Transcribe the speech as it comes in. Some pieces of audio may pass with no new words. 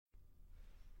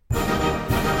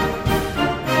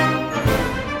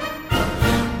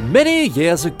Many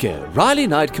years ago, Riley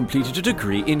Knight completed a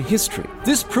degree in history.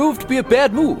 This proved to be a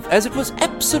bad move, as it was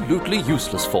absolutely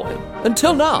useless for him.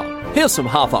 Until now. Here's some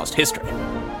half-assed history.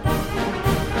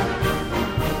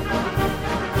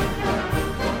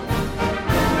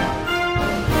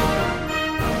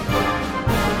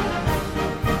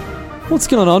 What's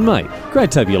going on, mate?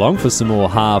 Great to have you along for some more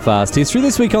half-assed history.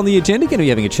 This week on the agenda, going to be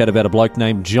having a chat about a bloke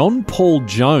named John Paul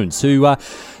Jones, who,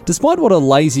 despite what a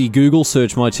lazy Google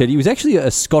search might tell you, was actually a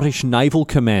Scottish naval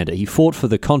commander. He fought for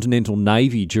the Continental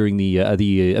Navy during the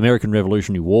American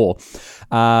Revolutionary War,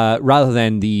 rather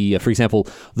than for example,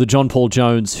 the John Paul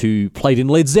Jones who played in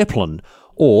Led Zeppelin,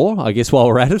 or, I guess while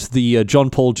we're at it, the John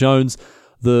Paul Jones,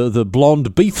 the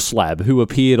blonde beef slab who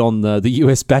appeared on the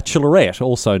US Bachelorette,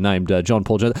 also named John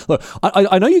Paul Jones. Look,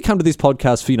 I know you come to this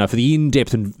podcast for the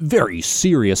in-depth and very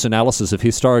serious analysis of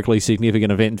historically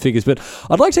significant event and figures, but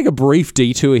I'd like to take a brief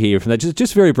detour here from that,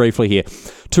 just very briefly here,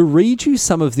 to read you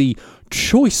some of the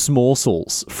choice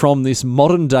morsels from this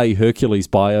modern-day Hercules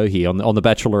bio here on the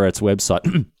Bachelorette's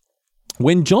website.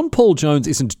 When John Paul Jones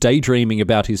isn't daydreaming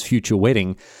about his future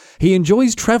wedding, he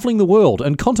enjoys travelling the world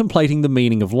and contemplating the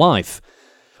meaning of life.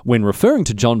 When referring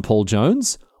to John Paul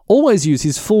Jones, always use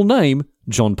his full name,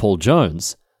 John Paul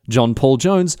Jones. John Paul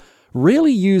Jones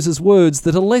rarely uses words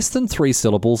that are less than 3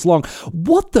 syllables long.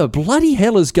 What the bloody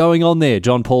hell is going on there,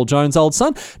 John Paul Jones, old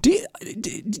son? Do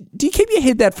you keep your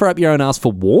head that far up your own ass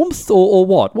for warmth, or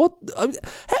what? What? How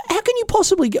can you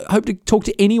possibly hope to talk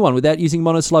to anyone without using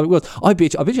monosyllabic words? I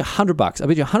bet you $100. I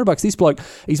bet you $100. This bloke,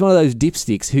 he's one of those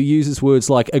dipsticks who uses words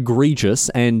like egregious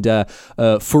and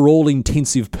for all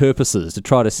intensive purposes to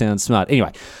try to sound smart.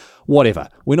 Anyway. Whatever.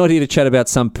 We're not here to chat about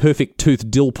some perfect-toothed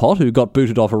dillpot who got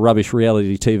booted off a rubbish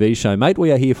reality TV show, mate.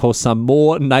 We are here for some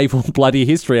more naval bloody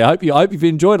history. I hope you've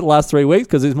enjoyed it the last 3 weeks,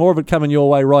 because there's more of it coming your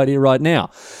way right here, right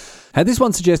now. Had this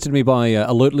one suggested to me by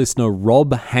alert listener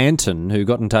Rob Hanton, who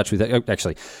got in touch with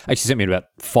actually sent me about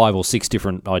 5 or 6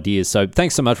 different ideas. So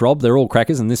thanks so much, Rob. They're all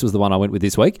crackers, and this was the one I went with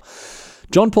this week.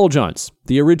 John Paul Jones,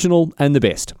 the original and the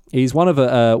best. He's one of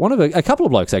a couple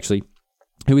of blokes, actually,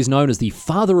 who is known as the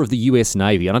father of the US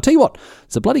Navy. And I'll tell you what,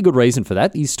 it's a bloody good reason for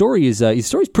that. His story is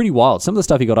pretty wild. Some of the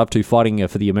stuff he got up to fighting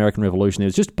for the American Revolution, it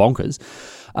was just bonkers.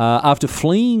 After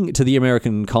fleeing to the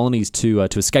American colonies to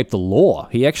escape the law,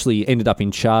 he actually ended up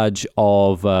in charge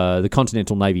of the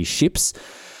Continental Navy ships.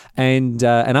 And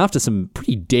after some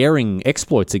pretty daring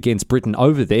exploits against Britain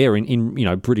over there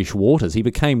in British waters, he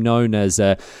became known as,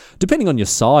 depending on your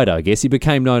side, I guess, he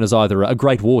became known as either a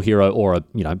great war hero or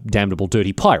a damnable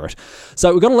dirty pirate.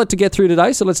 So we've got a lot to get through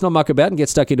today, so let's not muck about and get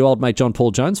stuck into old mate John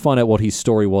Paul Jones, find out what his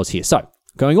story was here. So,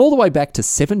 going all the way back to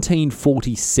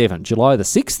 1747, July the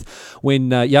 6th,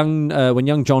 when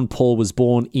young John Paul was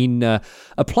born in a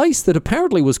place that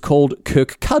apparently was called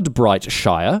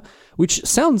Kirkcudbrightshire, which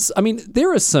sounds,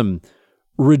 there are some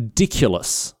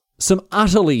ridiculous, some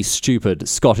utterly stupid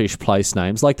Scottish place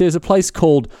names. Like there's a place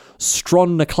called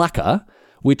Stronnaclacha,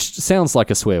 which sounds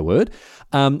like a swear word.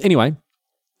 Anyway,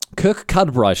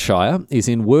 Kirkcudbrightshire is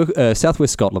in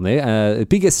southwest Scotland there, a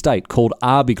big estate called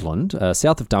Arbigland,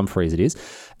 south of Dumfries it is,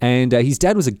 and his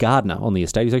dad was a gardener on the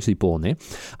estate. He was actually born there.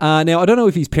 Now, I don't know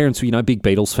if his parents were, big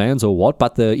Beatles fans or what,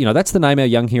 but that's the name our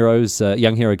young hero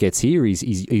gets here.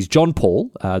 He's John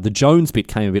Paul. The Jones bit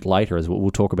came a bit later, as we'll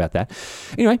talk about that.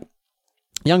 Anyway,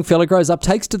 young fella grows up,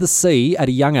 takes to the sea at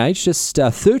a young age, just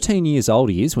 13 years old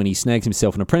he is, when he snags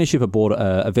himself an apprenticeship aboard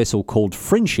a vessel called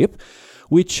Friendship,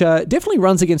 which definitely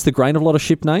runs against the grain of a lot of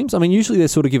ship names. Usually they're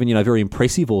sort of given, very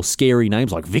impressive or scary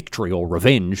names like Victory or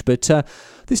Revenge, but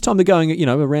this time they're going,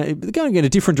 they're going in a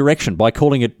different direction by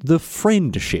calling it the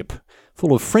Friendship.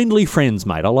 Full of friendly friends,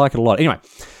 mate. I like it a lot. Anyway,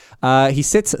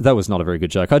 that was not a very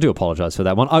good joke. I do apologise for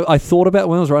that one. I thought about it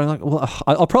when I was writing,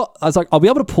 I'll be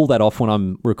able to pull that off when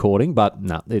I'm recording, but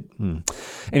no.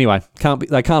 Anyway,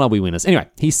 they can't all be winners. Anyway,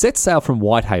 he sets sail from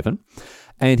Whitehaven,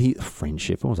 and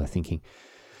Friendship, what was I thinking?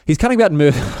 He's cutting about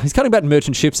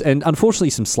merchant ships and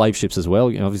unfortunately some slave ships as well.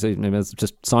 Obviously, it's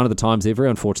just sign of the times there. Very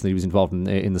unfortunately, he was involved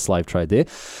in the slave trade there.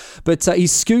 But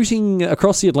he's scooting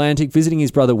across the Atlantic, visiting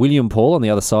his brother William Paul on the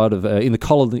other side of in the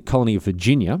colony of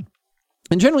Virginia.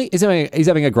 And generally, he's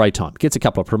having a great time. Gets a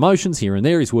couple of promotions here and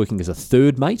there. He's working as a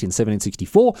third mate in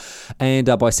 1764. And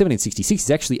by 1766,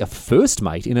 he's actually a first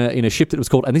mate in a ship that was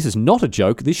called, and this is not a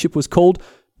joke, this ship was called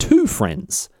Two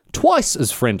Friends. Twice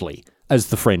as friendly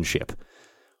as the Friendship.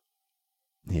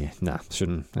 Yeah,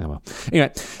 shouldn't. Oh well.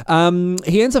 Anyway,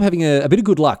 he ends up having a bit of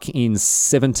good luck in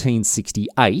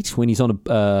 1768 when he's on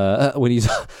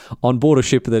board a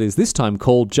ship that is this time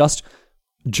called just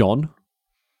John.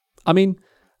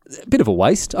 A bit of a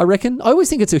waste, I reckon. I always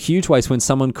think it's a huge waste when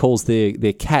someone calls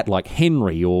their cat like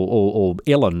Henry or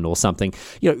Ellen or something.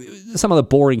 You know, some other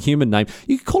boring human name.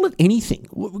 You could call it anything.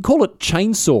 Call it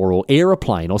Chainsaw or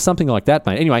Aeroplane or something like that,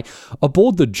 mate. Anyway,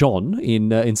 aboard the John in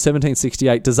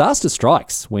 1768, disaster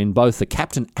strikes when both the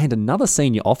captain and another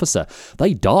senior officer,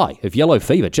 they die of yellow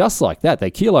fever, just like that.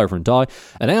 They keel over and die.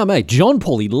 And our mate John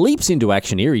Paul, he leaps into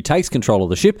action here. He takes control of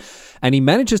the ship and he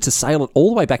manages to sail it all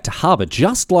the way back to harbour,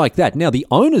 just like that. Now, the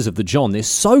owners of the John, they're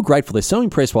so grateful, they're so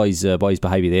impressed by his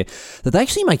behaviour there, that they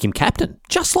actually make him captain,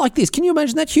 just like this. Can you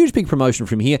imagine that? Huge big promotion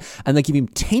from here, and they give him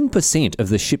 10% of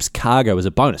the ship's cargo as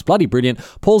a bonus. Bloody brilliant.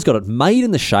 Paul's got it made in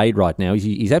the shade right now.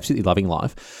 He's absolutely loving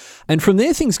life. And from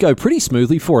there, things go pretty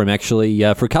smoothly for him, actually,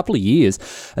 for a couple of years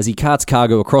as he carts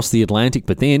cargo across the Atlantic.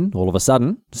 But then, all of a sudden,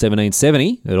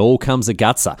 1770, it all comes a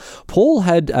gutser. Paul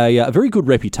had a very good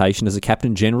reputation as a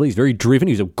captain generally. He's very driven.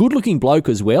 He was a good-looking bloke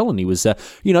as well, and he was,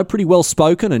 pretty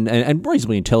well-spoken and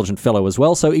reasonably intelligent fellow as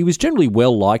well. So he was generally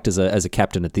well-liked as a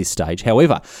captain at this stage.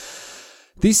 However,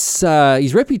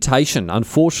 his reputation,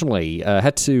 unfortunately,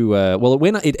 had to...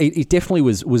 it definitely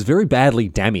was very badly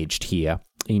damaged here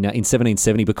in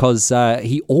 1770 because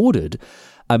he ordered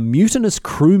a mutinous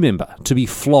crew member to be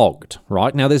flogged,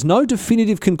 right? Now, there's no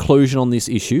definitive conclusion on this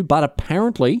issue, but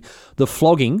apparently the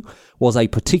flogging was a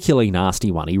particularly nasty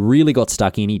one. He really got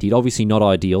stuck in. He did, obviously not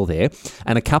ideal there.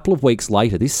 And a couple of weeks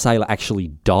later, this sailor actually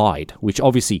died, which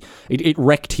obviously it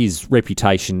wrecked his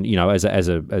reputation, as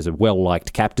a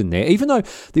well-liked captain there. Even though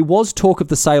there was talk of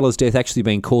the sailor's death actually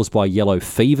being caused by yellow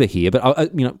fever here,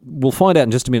 but we'll find out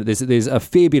in just a minute. There's a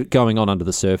fair bit going on under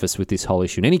the surface with this whole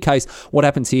issue. In any case, what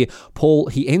happens here? Paul,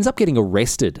 he ends up getting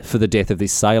arrested for the death of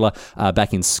this sailor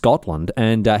back in Scotland,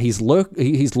 and he's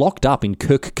locked up in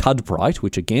Kirkcudbright,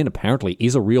 which again apparently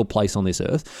is a real place on this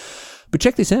earth. But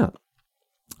check this out.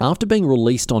 After being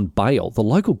released on bail, the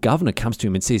local governor comes to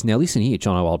him and says, now listen here,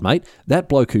 John, old mate, that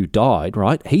bloke who died,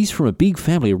 right, he's from a big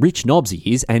family, a rich knobs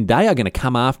he is, and they are going to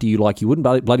come after you like you wouldn't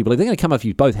bloody believe. They're going to come after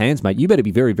you with both hands, mate. You better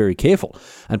be very, very careful.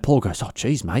 And Paul goes, oh,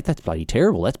 geez, mate, that's bloody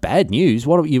terrible. That's bad news.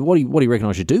 What do you reckon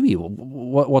I should do here?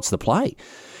 What's the play?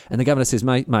 And the governor says,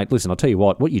 mate, listen, I'll tell you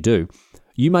what you do.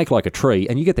 You make like a tree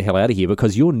and you get the hell out of here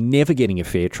because you're never getting a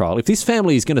fair trial. If this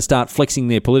family is going to start flexing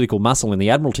their political muscle in the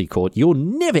Admiralty Court, you're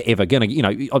never, ever going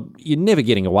to, you're never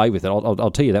getting away with it.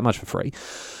 I'll tell you that much for free.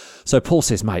 So Paul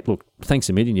says, mate, look, thanks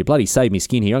a million. You bloody saved me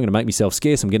skin here. I'm going to make myself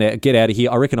scarce. I'm going to get out of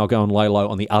here. I reckon I'll go and lay low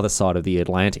on the other side of the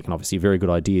Atlantic. And obviously a very good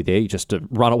idea there, just to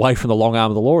run away from the long arm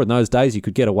of the law. In those days, you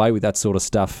could get away with that sort of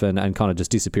stuff and kind of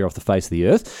just disappear off the face of the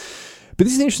earth. But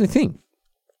this is an interesting thing.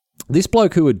 This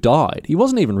bloke who had died, he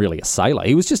wasn't even really a sailor.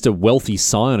 He was just a wealthy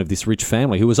scion of this rich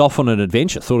family who was off on an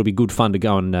adventure, thought it'd be good fun to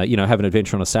go and, have an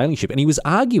adventure on a sailing ship. And he was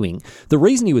arguing, the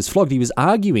reason he was flogged, he was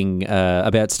arguing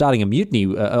about starting a mutiny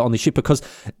on the ship because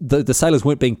the sailors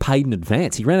weren't being paid in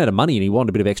advance. He ran out of money and he wanted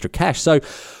a bit of extra cash. So,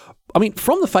 I mean,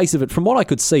 from the face of it, from what I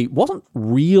could see, wasn't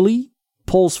really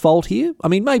Paul's fault here. I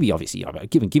mean, maybe obviously,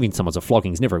 giving someone a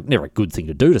flogging is never a good thing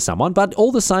to do to someone, but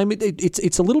all the same,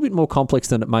 it's a little bit more complex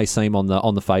than it may seem on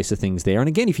the face of things there. And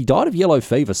again, if he died of yellow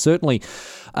fever, certainly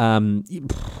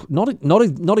not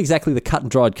exactly the cut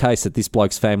and dried case that this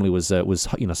bloke's family was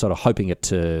sort of hoping it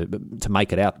to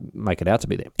make it out to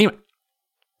be there. Anyway,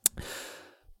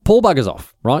 Paul buggers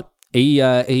off, right?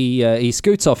 He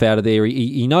scoots off out of there.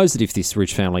 He knows that if this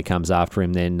rich family comes after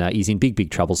him, then he's in big,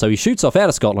 big trouble. So he shoots off out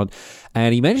of Scotland,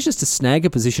 and he manages to snag a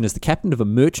position as the captain of a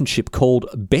merchant ship called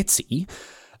Betsy,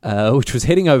 which was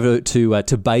heading over to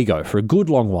Tobago for a good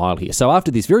long while here. So after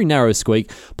this very narrow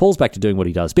squeak, Paul's back to doing what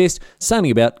he does best,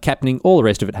 sailing about, captaining, all the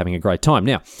rest of it, having a great time.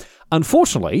 Now,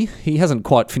 unfortunately, he hasn't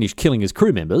quite finished killing his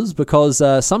crew members because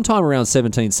sometime around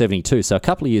 1772, so a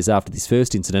couple of years after this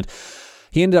first incident,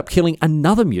 he ended up killing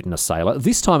another mutinous sailor,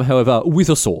 this time, however, with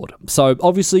a sword. So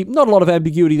obviously, not a lot of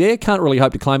ambiguity there. Can't really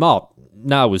hope to claim,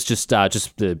 no, it was just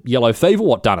the yellow fever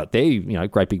what done it there.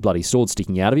 Great big bloody sword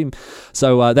sticking out of him.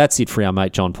 So that's it for our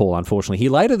mate John Paul, unfortunately. He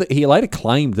later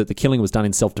claimed that the killing was done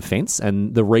in self-defense,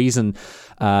 and the reason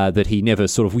that he never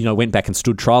sort of went back and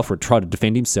stood trial for it, tried to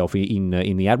defend himself in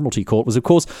the Admiralty Court, was, of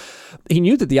course, he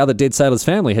knew that the other dead sailor's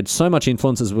family had so much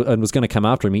influence and was going to come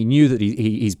after him. He knew that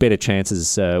his better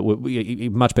chances,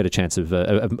 much better chance of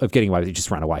getting away with it.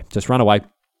 Just run away.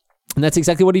 And that's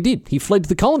exactly what he did. He fled to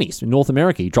the colonies in North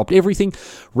America. He dropped everything,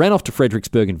 ran off to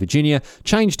Fredericksburg in Virginia,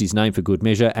 changed his name for good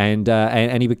measure, and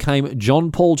he became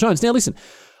John Paul Jones. Now, listen,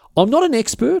 I'm not an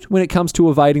expert when it comes to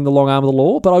evading the long arm of the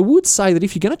law, but I would say that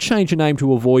if you're going to change your name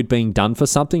to avoid being done for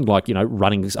something, like,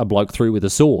 running a bloke through with a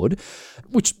sword,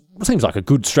 which seems like a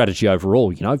good strategy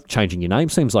overall, changing your name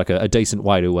seems like a decent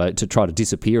way to try to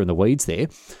disappear in the weeds there.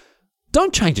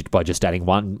 don't change it by just adding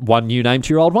one new name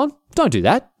to your old one. Don't do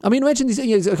that. I mean, imagine this.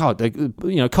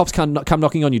 Cops come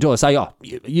knocking on your door and say, "Oh,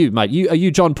 you mate, are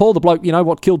you John Paul, the bloke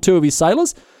what killed 2 of his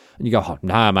sailors?" And you go, "Oh,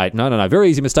 nah, mate, no. Very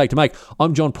easy mistake to make.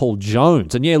 I'm John Paul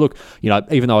Jones." And yeah, look,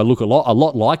 even though I look a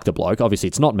lot like the bloke, obviously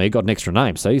it's not me. Got an extra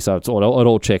name, see, so it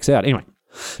all checks out. Anyway.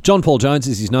 John Paul Jones,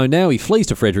 as he's known now, he flees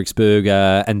to Fredericksburg,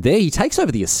 and there he takes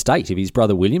over the estate of his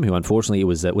brother William, who unfortunately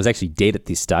was actually dead at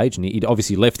this stage, and he'd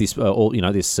obviously left this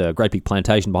this great big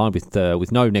plantation behind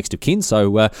with no next of kin.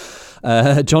 So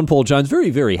John Paul Jones very,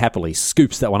 very happily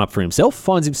scoops that one up for himself,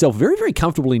 finds himself very, very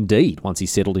comfortable indeed once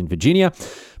he's settled in Virginia.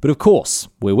 But of course,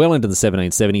 we're well into the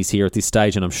 1770s here at this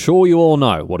stage, and I'm sure you all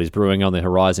know what is brewing on the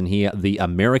horizon here. The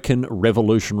American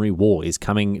Revolutionary War is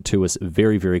coming to us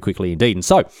very, very quickly indeed. And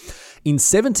so, in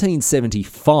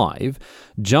 1775,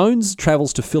 Jones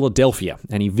travels to Philadelphia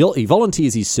and he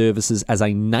volunteers his services as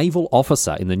a naval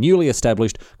officer in the newly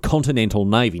established Continental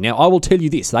Navy. Now, I will tell you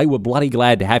this, they were bloody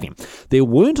glad to have him. There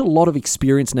weren't a lot of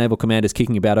experienced naval commanders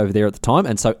kicking about over there at the time,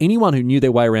 and so anyone who knew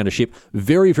their way around a ship,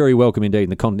 very, very welcome indeed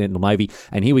in the Continental Navy.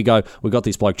 And here we go, we've got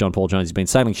this bloke, John Paul Jones. He's been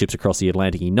sailing ships across the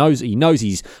Atlantic. He knows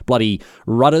his bloody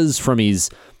rudders from his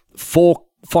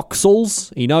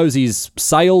forecastles. He knows his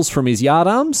sails from his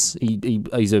yardarms.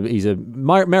 He's a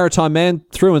maritime man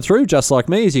through and through, just like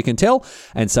me, as you can tell.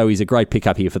 And so he's a great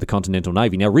pickup here for the Continental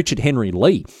Navy. Now, Richard Henry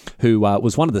Lee, who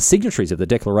was one of the signatories of the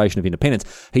Declaration of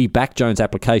Independence, he backed Jones'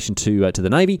 application to the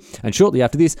Navy. And shortly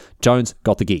after this, Jones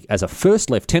got the gig as a first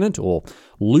lieutenant, or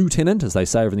lieutenant, as they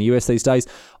say over in the US these days,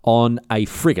 on a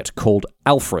frigate called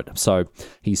Alfred. So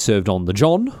he served on the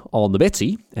John, on the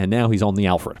Betsy, and now he's on the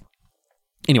Alfred.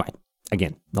 Anyway.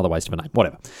 Again, another waste of a name,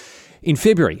 whatever. In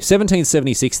February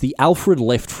 1776, the Alfred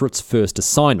left for its first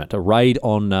assignment, a raid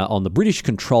on the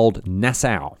British-controlled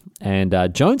Nassau. And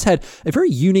Jones had a very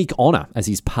unique honour as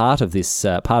he's part of this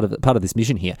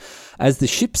mission here. As the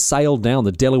ship sailed down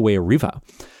the Delaware River,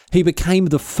 he became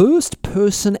the first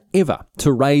person ever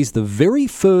to raise the very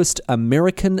first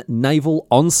American naval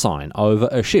ensign over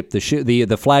a ship.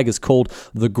 The flag is called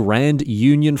the Grand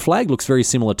Union flag. Looks very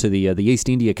similar to the East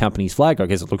India Company's flag. I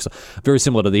guess it looks very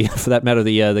similar to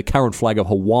the current flag of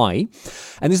Hawaii.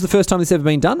 And this is the first time this has ever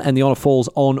been done, and the honour falls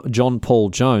on John Paul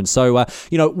Jones. So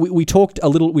we talk a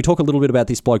little bit about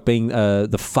this bloke being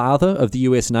the father of the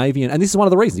US Navy, and this is one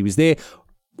of the reasons he was there.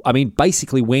 I mean,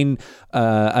 basically, when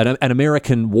an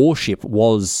American warship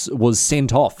was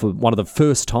sent off for one of the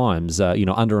first times,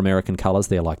 under American colours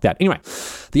there like that. Anyway,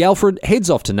 the Alfred heads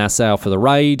off to Nassau for the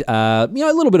raid. A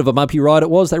little bit of a bumpy ride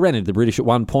it was. They ran into the British at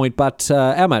one point, but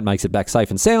our mate makes it back safe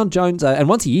and sound. Jones, and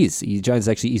once Jones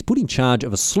actually is put in charge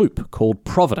of a sloop called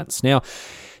Providence. Now,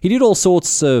 he did all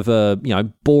sorts of,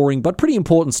 boring but pretty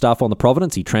important stuff on the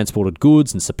Providence. He transported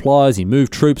goods and supplies. He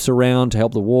moved troops around to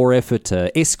help the war effort.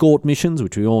 Escort missions,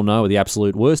 which we all know are the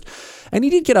absolute worst. And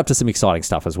he did get up to some exciting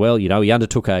stuff as well. He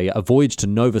undertook a voyage to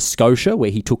Nova Scotia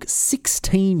where he took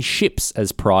 16 ships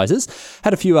as prizes.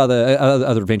 Had a few other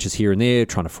adventures here and there,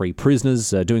 trying to free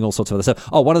prisoners, doing all sorts of other stuff.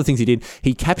 Oh, one of the things he did,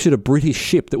 he captured a British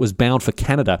ship that was bound for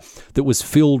Canada that was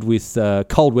filled with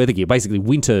cold weather gear, basically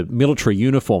winter military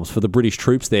uniforms for the British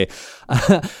troops there.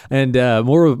 And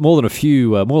more than a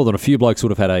few blokes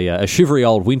would have had a shivery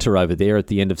old winter over there at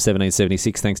the end of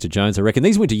 1776, thanks to Jones. I reckon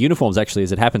these winter uniforms, actually,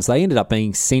 as it happens, they ended up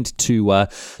being sent to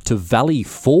Valley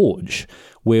Forge,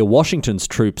 where Washington's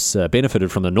troops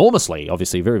benefited from enormously.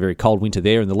 Obviously, very, very cold winter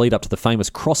there in the lead up to the famous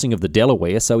crossing of the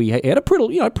Delaware. So he had a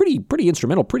pretty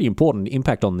instrumental, pretty important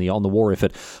impact on the war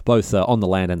effort, both on the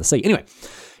land and the sea. Anyway,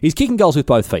 he's kicking goals with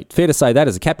both feet. Fair to say that.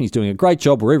 As a captain, he's doing a great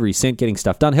job wherever he's sent, getting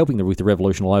stuff done, helping with the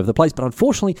revolution all over the place. But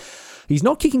unfortunately, he's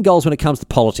not kicking goals when it comes to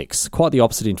politics. Quite the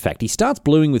opposite, in fact. He starts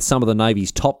bluing with some of the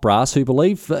Navy's top brass who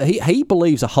he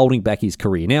believes are holding back his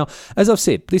career. Now, as I've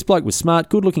said, this bloke was smart,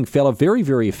 good-looking fella, very,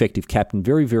 very effective captain,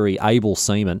 very, very able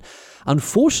seaman.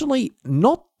 Unfortunately,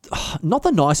 not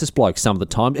the nicest bloke some of the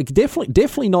time.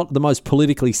 Definitely not the most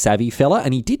politically savvy fella,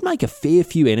 and he did make a fair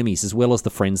few enemies as well as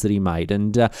the friends that he made.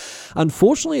 And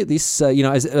unfortunately, at this,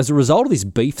 as a result of this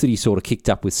beef that he sort of kicked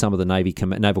up with some of the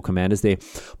naval commanders there,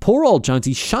 poor old Jones,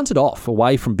 he's shunted off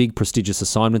away from big prestigious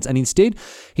assignments, and instead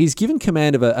he's given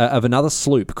command of another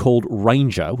sloop called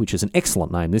Ranger, which is an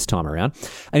excellent name this time around.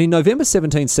 And in November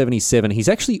 1777, he's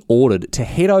actually ordered to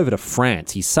head over to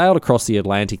France. He sailed across the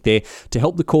Atlantic there to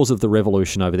help the cause of the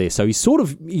revolution over there. So he's sort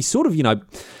of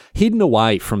hidden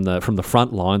away from the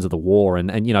front lines of the war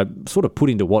and sort of put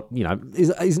into what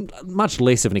is much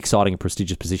less of an exciting and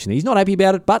prestigious position. He's not happy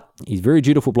about it, but he's a very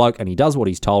dutiful bloke and he does what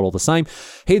he's told all the same.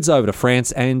 Heads over to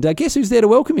France, and guess who's there to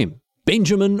welcome him?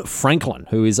 Benjamin Franklin,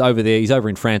 who is over there. He's over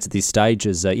in France at this stage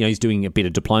as he's doing a bit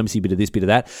of diplomacy, a bit of this, bit of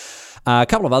that. A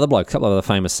couple of other blokes, a couple of other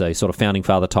famous sort of founding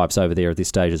father types over there at this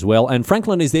stage as well. And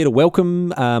Franklin is there to welcome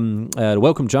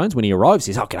Jones when he arrives.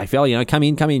 He says, "Oh, g'day, fella, come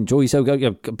in, enjoy yourself.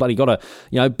 Bloody got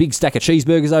a big stack of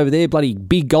cheeseburgers over there. Bloody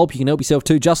big gulp you can help yourself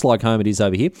to, just like home it is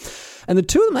over here." And the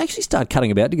two of them actually start cutting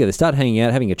about together, start hanging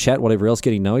out, having a chat, whatever else,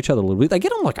 getting to know each other a little bit. They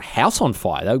get on like a house on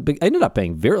fire. They ended up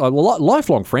being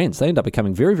lifelong friends. They end up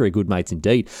becoming very, very good mates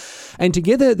indeed. And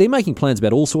together, they're making plans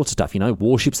about all sorts of stuff,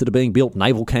 warships that are being built,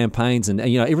 naval campaigns, and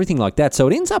everything like that. So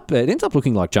it ends up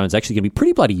looking like Jones actually going to be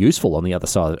pretty bloody useful on the other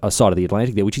side of the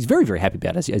Atlantic there, which he's very, very happy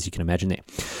about, as you can imagine there.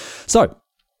 So,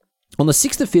 on the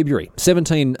 6th of February,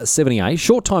 1778,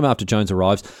 short time after Jones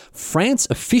arrives, France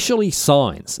officially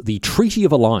signs the Treaty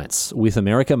of Alliance with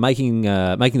America, making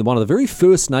them one of the very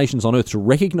first nations on Earth to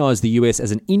recognise the US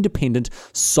as an independent,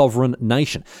 sovereign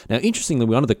nation. Now, interestingly,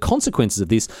 one of the consequences of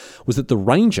this was that the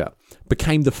Ranger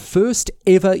became the first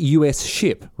ever US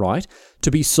ship, right,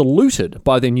 to be saluted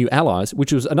by their new allies,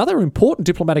 which was another important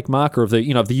diplomatic marker of the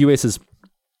US's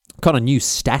kind of new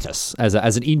status as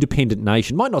an independent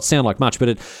nation. Might not sound like much, but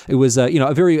it was a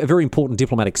very important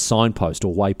diplomatic signpost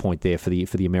or waypoint there for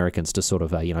the Americans to sort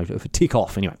of tick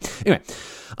off. Anyway,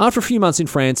 after a few months in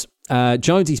France,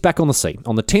 Jones, he's back on the sea.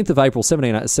 On the 10th of April,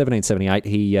 1778,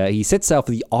 he sets sail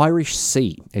for the Irish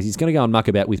Sea, as he's going to go and muck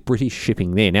about with British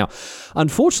shipping there. Now,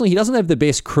 unfortunately, he doesn't have the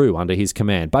best crew under his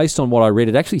command. Based on what I read,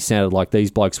 it actually sounded like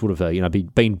these blokes would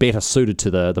have been better suited to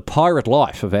the pirate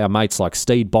life of our mates like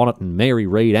Stede Bonnet and Mary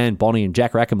Read, Anne Bonny and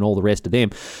Jack Rackham and all the rest of them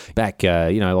back,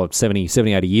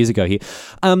 70, 80 years ago here.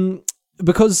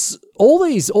 Because all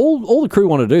the crew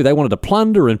wanted to do, they wanted to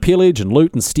plunder and pillage and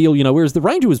loot and steal, whereas the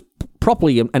Ranger was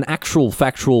properly an actual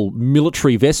factual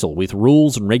military vessel with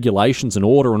rules and regulations and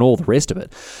order and all the rest of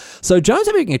it. So Jones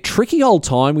having a tricky old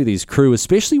time with his crew,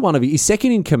 especially one of his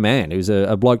second in command, who's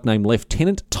a bloke named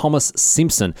Lieutenant Thomas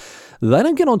Simpson. They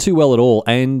don't get on too well at all,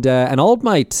 and old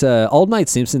mate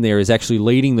Simpson there is actually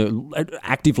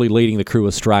actively leading the crew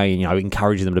astray, and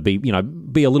encouraging them to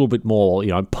be a little bit more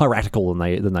piratical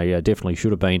than they definitely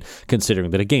should have been, considering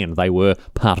that again they were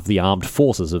part of the armed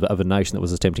forces of a nation that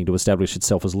was attempting to establish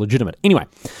itself as legitimate. Anyway,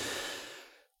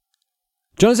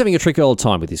 Jones having a tricky old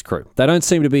time with his crew. They don't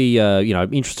seem to be,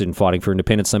 interested in fighting for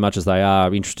independence so much as they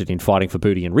are interested in fighting for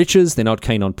booty and riches. They're not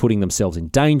keen on putting themselves in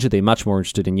danger. They're much more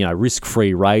interested in,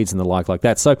 risk-free raids and the like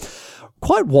that. So,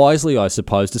 quite wisely, I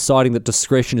suppose, deciding that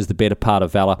discretion is the better part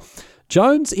of valour,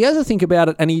 Jones, he has a think about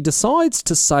it, and he decides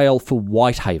to sail for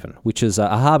Whitehaven, which is a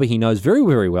harbour he knows very,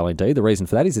 very well indeed. The reason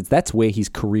for that is that's where his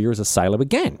career as a sailor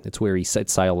began. It's where he set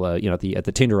sail, at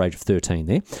the tender age of 13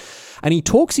 there. And he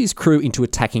talks his crew into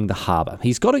attacking the harbour.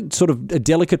 He's got a sort of a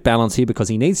delicate balance here because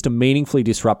he needs to meaningfully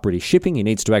disrupt British shipping. He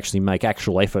needs to actually make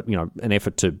actual effort, an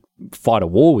effort to fight a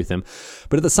war with them.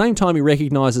 But at the same time, he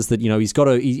recognises that, he's got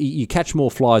to, you catch more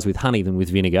flies with honey than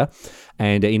with vinegar,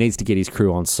 and he needs to get his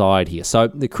crew on side here. So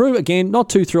the crew, again, not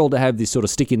too thrilled to have this sort of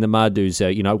stick in the mud who's,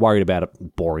 worried about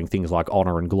boring things like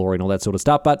honour and glory and all that sort of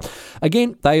stuff. But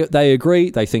again, they agree.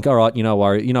 They think, all right, you know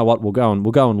what, we'll go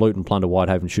and loot and plunder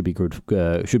Whitehaven. Should be good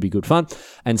fun.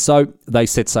 And so they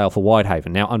set sail for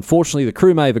Whitehaven. Now, unfortunately, the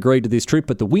crew may have agreed to this trip,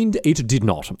 but the wind, it did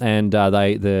not. And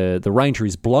the Ranger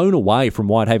is blown away from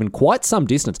Whitehaven quite some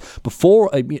distance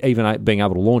before even being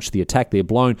able to launch the attack. They're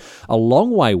blown a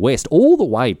long way west, all the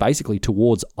way basically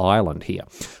towards Ireland here.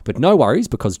 But no worries,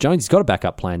 because Jones has got a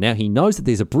backup plan now. He knows that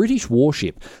there's a British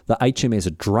warship, the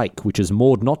HMS Drake, which is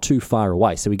moored not too far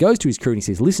away. So he goes to his crew and he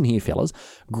says, listen here, fellas,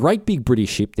 great big British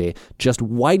ship there, just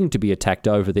waiting to be attacked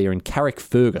over there in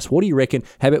Carrickfergus. What do you reckon?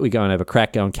 How about we go and have a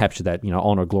crack, go and capture that,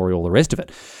 honour, glory, all the rest of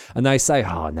it? And they say,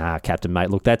 oh, nah, Captain, mate,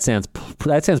 look, that sounds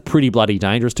pretty bloody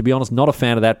dangerous, to be honest. Not a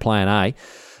fan of that plan A.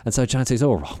 And so Jones says,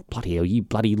 oh, bloody hell, you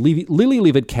bloody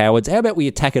lily-livered cowards. How about we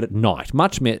attack it at night?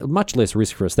 Much less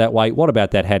risk for us that way. What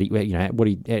about that? How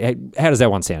does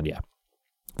that one sound? Yeah.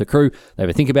 The crew, they have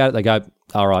a think about it. They go,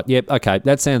 all right, yep, okay,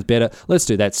 that sounds better. Let's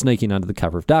do that. Sneak in under the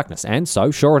cover of darkness. And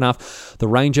so, sure enough, the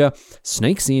Ranger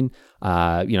sneaks in,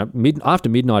 after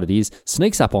midnight it is,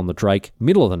 sneaks up on the Drake,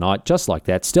 middle of the night, just like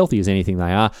that, stealthy as anything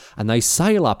they are, and they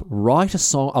sail up right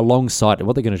alongside it.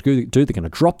 What they're going to do, they're going to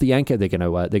drop the anchor, they're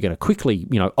going to quickly,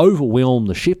 overwhelm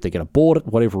the ship, they're going to board it,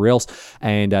 whatever else,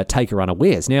 and take her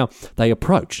unawares. Now, they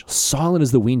approach, silent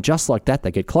as the wind, just like that.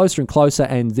 They get closer and closer,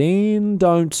 and then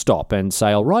don't stop, and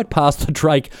sail right past the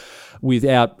Drake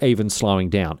without even slowing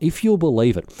down. If you'll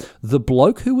believe it, the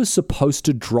bloke who was supposed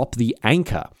to drop the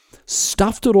anchor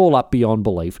stuffed it all up beyond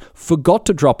belief, forgot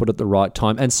to drop it at the right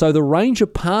time, and so the Ranger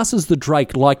passes the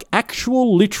Drake like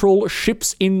actual literal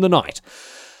ships in the night.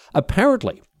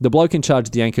 Apparently, the bloke in charge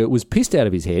of the anchor was pissed out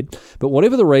of his head, but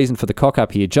whatever the reason for the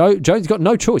cock-up here, Jones got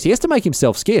no choice. He has to make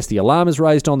himself scarce. The alarm is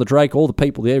raised on the Drake, all the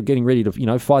people there getting ready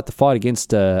to, fight the fight against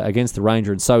the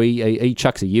Ranger, and so he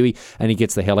chucks a Yui and he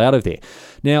gets the hell out of there.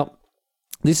 Now,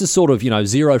 this is sort of,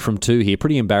 0 from 2 here.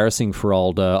 Pretty embarrassing for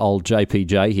old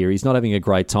JPJ here. He's not having a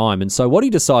great time. And so what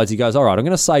he decides, he goes, all right, I'm going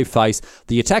to save face.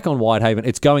 The attack on Whitehaven,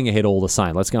 it's going ahead all the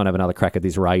same. Let's go and have another crack at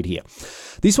this raid here.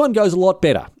 This one goes a lot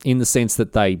better in the sense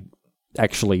that they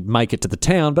actually make it to the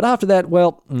town, but after that,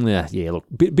 well, look,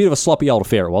 bit of a sloppy old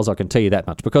affair it was, I can tell you that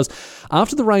much, because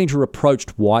after the Ranger approached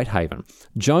Whitehaven,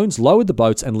 Jones lowered the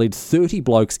boats and led 30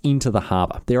 blokes into the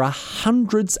harbour. There are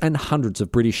hundreds and hundreds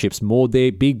of British ships moored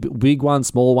there, big ones,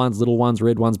 small ones, little ones,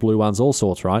 red ones, blue ones, all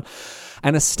sorts, right?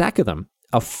 And a stack of them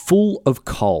are full of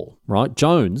coal, right?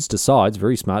 Jones decides,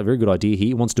 very smart, very good idea here,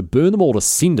 he wants to burn them all to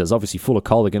cinders, obviously full of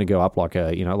coal. They're going to go up like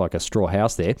a straw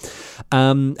house there.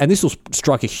 And this will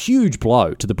strike a huge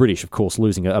blow to the British, of course,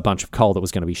 losing a bunch of coal that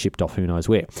was going to be shipped off who knows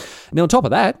where. Now, on top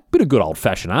of that, bit of good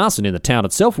old-fashioned arson in the town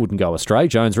itself wouldn't go astray.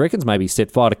 Jones reckons maybe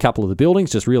set fire to a couple of the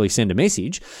buildings, just really send a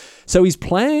message. So his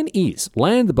plan is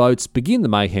land the boats, begin the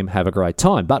mayhem, have a great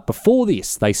time. But before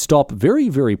this, they stop very,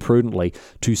 very prudently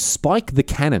to spike the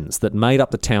cannons that made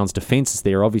up the town's defences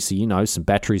there. Obviously, some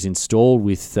batteries installed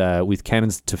with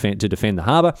cannons to defend the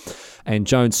harbour. And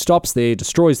Jones stops there,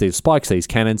 destroys these, spikes these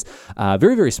cannons.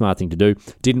 Very, very smart thing to do.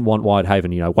 Didn't want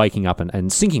Whitehaven, waking up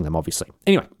and sinking them, obviously.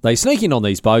 Anyway, they sneak in on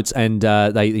these boats and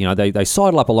they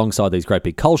sidle up alongside these great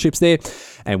big coal ships there.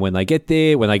 And when they get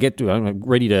there,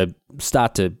 ready to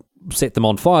start to set them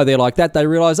on fire there like that, they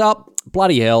realise,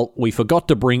 bloody hell, we forgot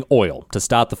to bring oil to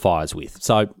start the fires with.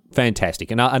 So, fantastic.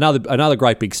 Another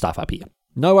great big stuff up here.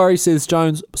 No worries, says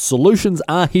Jones. Solutions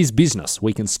are his business.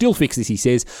 We can still fix this, he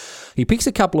says. He picks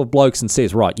a couple of blokes and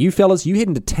says, right, you fellas, you head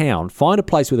into town, find a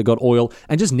place where they've got oil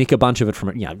and just nick a bunch of it from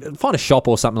it. Find a shop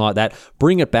or something like that,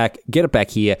 bring it back, get it back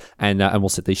here, and we'll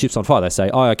set these ships on fire. They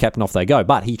say, oh, Captain, off they go.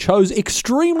 But he chose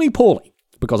extremely poorly,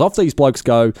 because off these blokes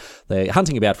go. They're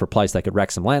hunting about for a place they could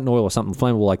rack some lantern oil or something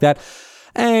flammable like that.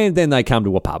 And then they come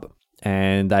to a pub.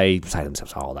 And they say to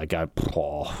themselves,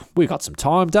 we've got some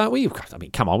time, don't we?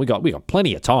 Come on, we got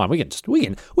plenty of time. We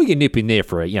can nip in there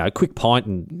for a quick pint,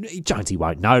 and Jonesy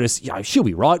won't notice. She'll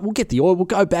be right. We'll get the oil. We'll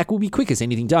go back. We'll be quick as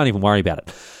anything. Don't even worry about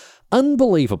it.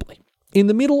 Unbelievably, in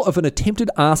the middle of an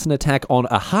attempted arson attack on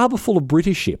a harbour full of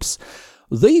British ships,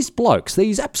 these blokes,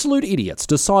 these absolute idiots,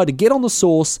 decide to get on the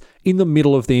sauce in the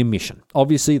middle of their mission.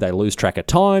 Obviously, they lose track of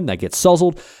time, they get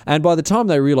sozzled, and by the time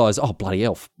they realise, oh, bloody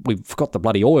hell, we've forgot the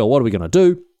bloody oil, what are we going to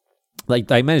do?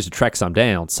 They manage to track some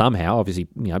down somehow, obviously,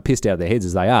 pissed out of their heads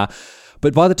as they are.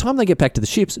 But by the time they get back to the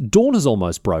ships, dawn has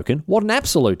almost broken. What an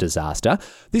absolute disaster.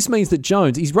 This means that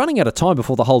Jones, he's running out of time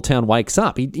before the whole town wakes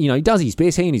up. He does his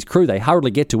best. He and his crew, they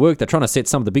hurriedly get to work. They're trying to set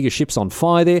some of the bigger ships on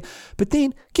fire there. But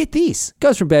then, get this,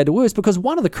 goes from bad to worse, because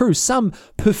one of the crew, some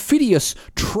perfidious,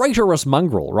 traitorous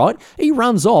mongrel, right? He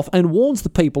runs off and warns the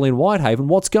people in Whitehaven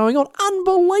what's going on.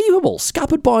 Unbelievable.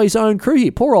 Scuppered by his own crew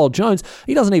here. Poor old Jones.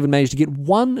 He doesn't even manage to get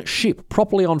one ship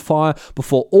properly on fire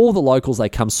before all the locals, they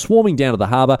come swarming down to the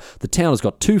harbour. The town has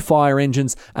got 2 fire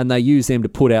engines, and they use them to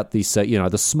put out this,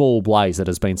 the small blaze that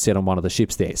has been set on one of the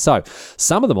ships there. So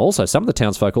some of the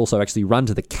townsfolk also actually run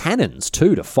to the cannons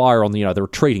too to fire on the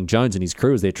retreating Jones and his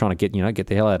crew as they're trying to get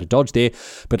the hell out of Dodge there.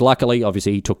 But luckily,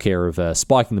 obviously, he took care of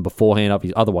spiking them beforehand.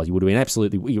 Otherwise, he would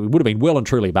have been well and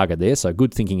truly buggered there. So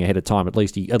good thinking ahead of time. At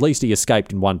least he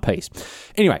escaped in one piece.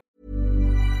 Anyway.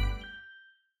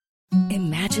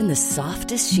 Imagine the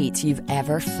softest sheets you've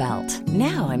ever felt.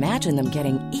 Now imagine them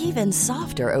getting even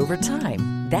softer over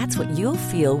time. That's what you'll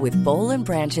feel with Boll &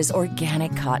 Branch's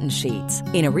organic cotton sheets.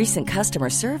 In a recent customer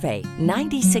survey,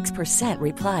 96%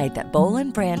 replied that Boll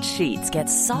 & Branch sheets get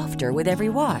softer with every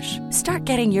wash. Start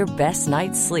getting your best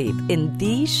night's sleep in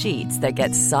these sheets that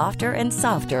get softer and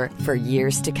softer for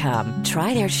years to come.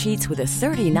 Try their sheets with a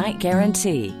 30-night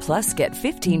guarantee. Plus, get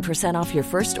 15% off your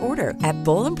first order at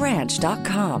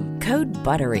bollandbranch.com. Code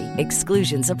BUTTERY.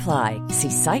 Exclusions apply. See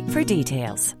site for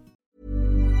details.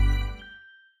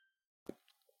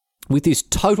 With this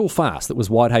total farce that was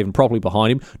Whitehaven properly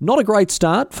behind him, not a great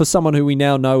start for someone who we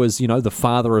now know as, the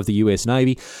father of the US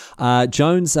Navy.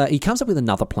 Jones, he comes up with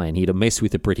another plan here to mess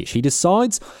with the British. He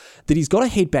decides that he's got to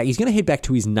head back. He's going to head back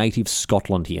to his native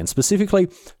Scotland here, and specifically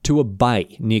to a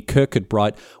bay near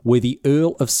Kirkcudbright where the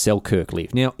Earl of Selkirk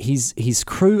lived. Now, his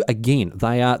crew, again,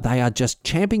 they are just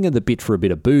champing at the bit for a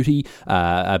bit of booty,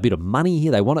 a bit of money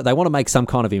here. They want to make some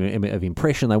kind of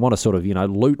impression. They want to sort of,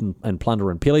 loot and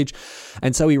plunder and pillage.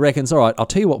 And so he reckons, Americans, all right, I'll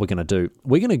tell you what we're going to do.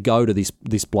 We're going to go to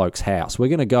this bloke's house. We're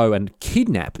going to go and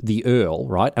kidnap the Earl,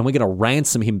 right? And we're going to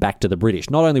ransom him back to the British.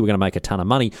 Not only are we going to make a ton of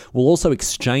money, we'll also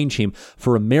exchange him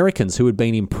for Americans who had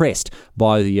been impressed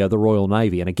by the Royal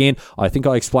Navy. And again, I think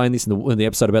I explained this in the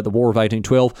episode about the War of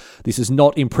 1812. This is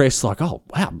not impressed like, oh,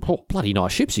 wow, bloody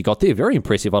nice ships you got there. Very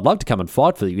impressive. I'd love to come and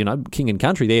fight for, king and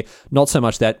country there. Not so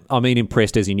much that. I mean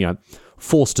impressed as in,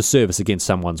 forced to service against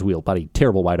someone's will. Bloody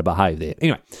terrible way to behave there.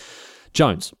 Anyway,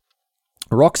 Jones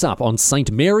rocks up on St.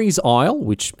 Mary's Isle,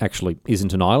 which actually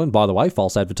isn't an island, by the way,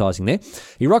 false advertising there.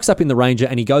 He rocks up in the Ranger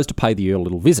and he goes to pay the Earl a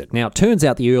little visit. Now, it turns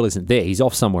out the Earl isn't there. He's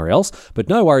off somewhere else, but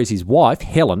no worries. His wife,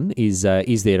 Helen, is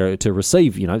there to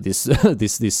receive,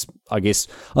 this, I guess,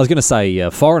 I was going to say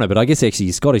foreigner, but I guess actually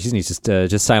he's Scottish, isn't he? He's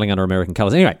just sailing under American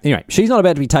colours. Anyway, she's not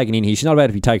about to be taken in here. She's not about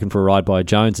to be taken for a ride by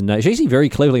Jones, and she actually very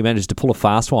cleverly manages to pull a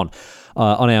fast one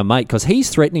on our mate, because he's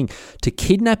threatening to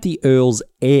kidnap the Earl's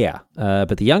heir.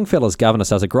 But the young fella's governess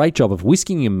does a great job of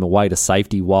whisking him away to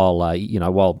safety while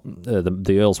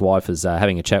the Earl's wife is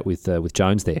having a chat with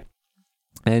Jones there.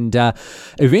 And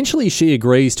eventually she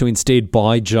agrees to instead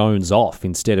buy Jones off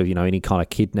instead of, any kind of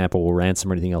kidnap or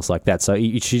ransom or anything else like that. So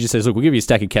she just says, look, we'll give you a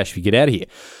stack of cash if you get out of here.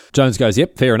 Jones goes,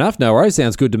 yep, fair enough, no worries,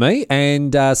 sounds good to me.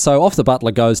 And so off the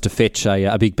butler goes to fetch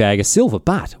a big bag of silver.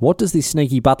 But what does this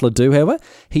sneaky butler do, however?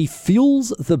 He fills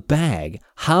the bag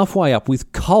halfway up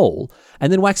with coal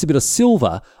and then whacks a bit of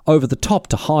silver over the top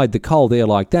to hide the coal there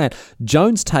like that.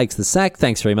 Jones takes the sack.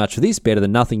 Thanks very much for this. Better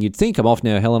than nothing, you'd think. I'm off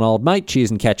now, Helen, old mate.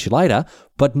 Cheers and catch you later.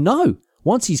 But no.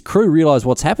 Once his crew realise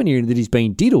what's happened here and that he's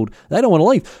been diddled, they don't want to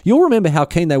leave. You'll remember how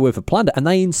keen they were for plunder, and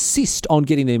they insist on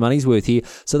getting their money's worth here.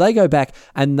 So they go back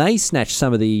and they snatch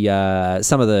some of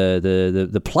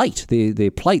the plate,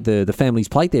 their plate, the family's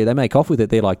plate there. They make off with it.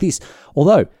 They're like this.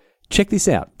 Although, check this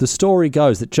out. The story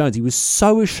goes that Jones, he was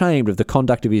so ashamed of the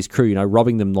conduct of his crew,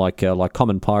 robbing them like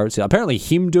common pirates. Apparently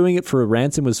him doing it for a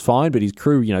ransom was fine, but his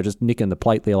crew, just nicking the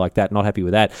plate there like that, not happy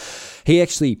with that. He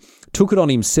actually took it on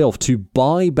himself to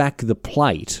buy back the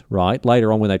plate, right,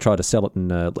 later on when they tried to sell it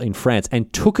in France,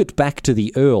 and took it back to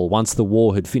the Earl once the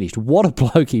war had finished. What a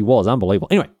bloke he was. Unbelievable.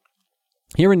 Anyway,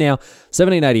 here and now,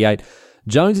 1788,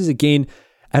 Jones is again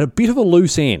at a bit of a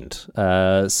loose end,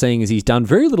 seeing as he's done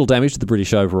very little damage to the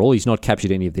British overall. He's not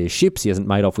captured any of their ships. He hasn't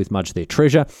made off with much of their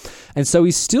treasure. And so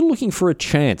he's still looking for a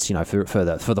chance, for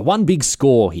the one big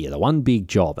score here, the one big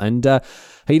job. And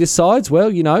he decides, well,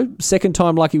 second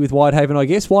time lucky with Whitehaven, I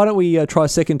guess. Why don't we try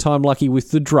second time lucky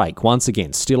with the Drake once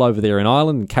again? Still over there in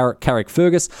Ireland,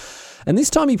 Carrickfergus. And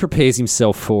this time he prepares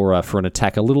himself for an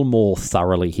attack a little more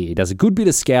thoroughly here. He does a good bit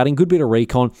of scouting, good bit of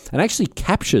recon, and actually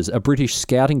captures a British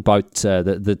scouting boat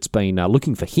that's been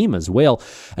looking for him as well.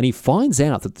 And he finds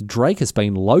out that the Drake has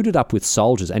been loaded up with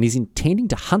soldiers and is intending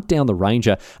to hunt down the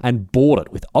Ranger and board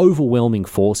it with overwhelming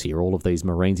force here, all of these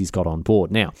Marines he's got on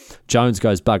board. Now, Jones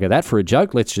goes, bugger that for a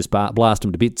joke. Let's just blast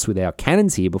them to bits with our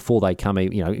cannons here before they come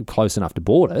close enough to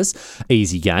board us.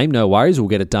 Easy game, no worries. We'll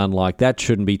get it done like that.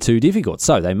 Shouldn't be too difficult.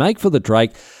 So they make for the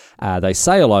Drake. They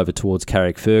sail over towards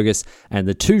Carrickfergus, and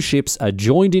the two ships are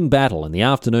joined in battle in the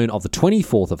afternoon of the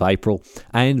 24th of April,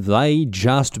 and they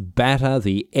just batter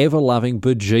the ever-loving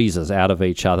bejesus out of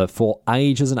each other for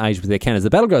ages and ages with their cannons. The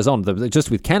battle goes on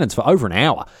just with cannons for over an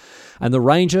hour. And the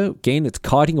Ranger, again, it's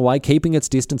kiting away, keeping its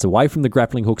distance away from the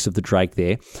grappling hooks of the Drake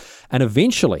there. And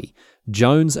eventually,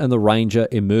 Jones and the Ranger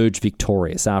emerge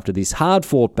victorious. After this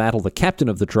hard-fought battle, the captain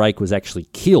of the Drake was actually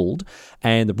killed,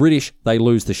 and the British, they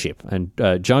lose the ship. And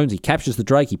Jones, he captures the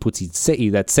Drake, he puts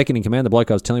that second in command, the bloke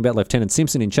I was telling about, Lieutenant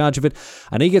Simpson, in charge of it,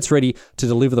 and he gets ready to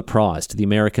deliver the prize to the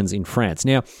Americans in France.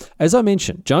 Now, as I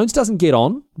mentioned, Jones doesn't get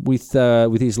on with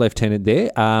his lieutenant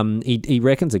there. He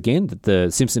reckons, again, that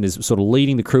the Simpson is sort of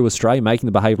leading the crew astray, making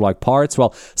them behave like pirates,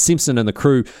 while Simpson and the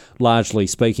crew, largely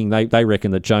speaking, they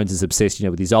reckon that Jones is obsessed,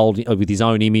 with his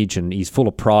own image, and he's full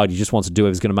of pride. He just wants to do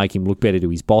whatever's going to make him look better to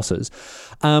his bosses.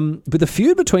 But the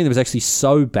feud between them is actually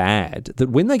so bad that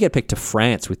when they get back to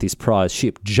France with this prize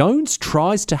ship, Jones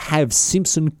tries to have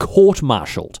Simpson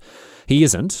court-martialed. He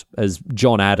isn't, as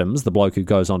John Adams, the bloke who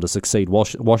goes on to succeed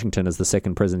Washington as the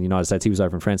second president of the United States, he was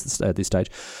over in France at this stage,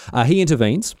 he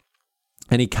intervenes.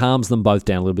 And he calms them both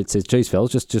down a little bit, says, geez,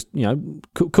 fellas, just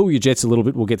cool your jets a little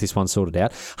bit. We'll get this one sorted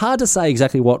out. Hard to say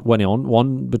exactly what went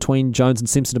on between Jones and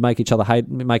Simpson to make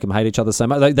them hate each other so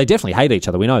much. They definitely hate each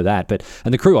other, we know that.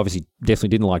 And the crew obviously definitely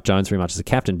didn't like Jones very much as a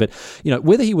captain. But,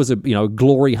 whether he was a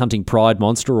glory-hunting pride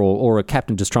monster or a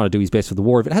captain just trying to do his best for the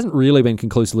war, if it hasn't really been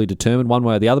conclusively determined one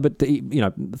way or the other. But,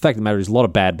 the fact of the matter is a lot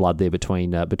of bad blood there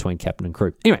between captain and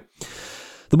crew. Anyway,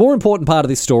 the more important part of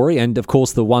this story, and of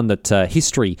course the one that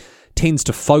history tends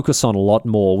to focus on a lot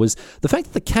more was the fact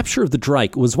that the capture of the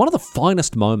Drake was one of the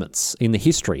finest moments in the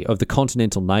history of the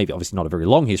Continental Navy. Obviously not a very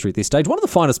long history at this stage. One of the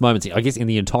finest moments, I guess, in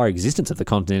the entire existence of the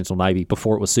Continental Navy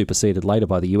before it was superseded later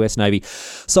by the US Navy.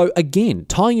 So again,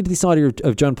 tying into this idea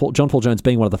of John Paul Jones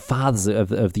being one of the fathers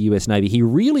of the US Navy, he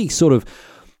really sort of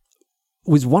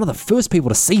was one of the first people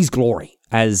to seize glory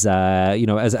as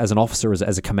an officer,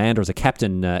 as a commander, as a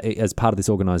captain, as part of this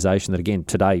organisation that, again,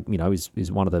 today,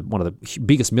 is one of the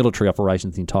biggest military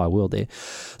operations in the entire world there.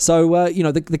 So,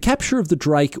 the capture of the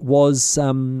Drake was,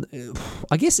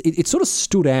 I guess, it sort of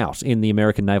stood out in the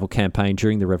American naval campaign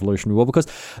during the Revolutionary War because,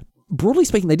 broadly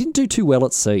speaking, they didn't do too well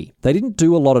at sea. They didn't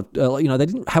do a lot of, they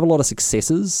didn't have a lot of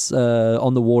successes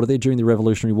on the water there during the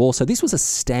Revolutionary War. So this was a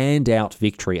standout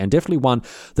victory, and definitely one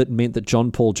that meant that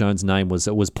John Paul Jones' name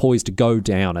was poised to go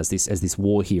down as this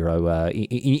war hero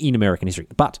in American history.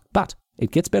 But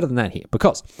it gets better than that here,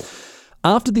 because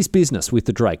after this business with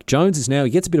the Drake, Jones he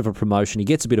gets a bit of a promotion. He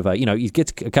gets a bit of he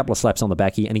gets a couple of slaps on the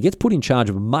back here, and he gets put in charge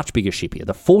of a much bigger ship here,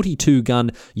 the 42-gun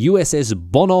USS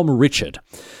Bonhomme Richard,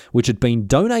 which had been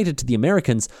donated to the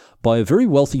Americans by a very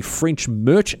wealthy French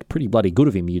merchant. Pretty bloody good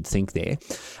of him, you'd think there.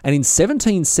 And in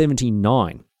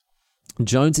 1779,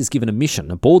 Jones is given a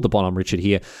mission aboard the Bonhomme Richard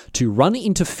here to run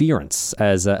interference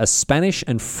as a Spanish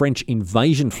and French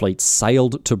invasion fleet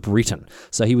sailed to Britain.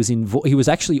 So he was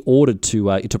actually ordered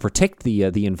to protect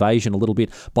the invasion a little bit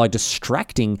by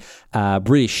distracting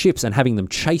British ships and having them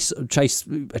chase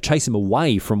him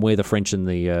away from where the French and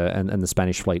the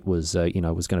Spanish fleet was going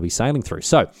to be sailing through.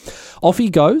 So off he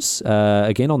goes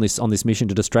again on this mission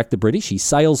to distract the British. He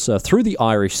sails through the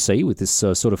Irish Sea with this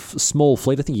sort of small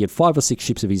fleet. I think he had 5 or 6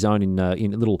 ships of his own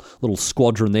in a little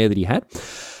squadron there that he had.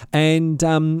 And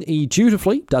he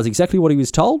dutifully does exactly what he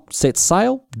was told, sets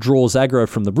sail, draws aggro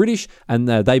from the British, and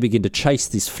they begin to chase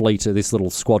this fleet, this little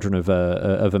squadron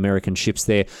of American ships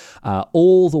there,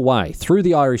 all the way through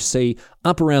the Irish Sea,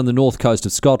 up around the north coast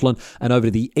of Scotland, and over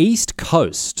to the east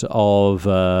coast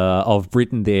of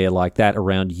Britain there, like that,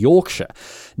 around Yorkshire.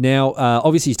 Now,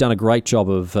 obviously he's done a great job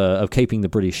of keeping the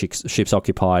British ships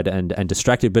occupied and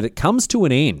distracted, but it comes to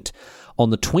an end on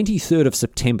the 23rd of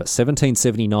September,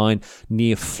 1779,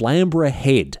 near Flamborough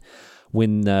Head,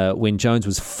 when Jones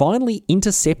was finally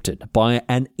intercepted by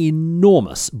an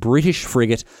enormous British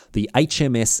frigate, the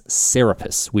HMS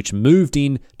Serapis, which moved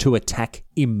in to attack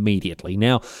immediately.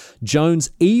 Now,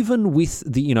 Jones, even with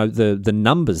the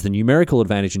numbers, the numerical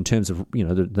advantage in terms of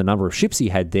the number of ships he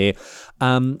had there,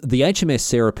 the HMS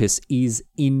Serapis is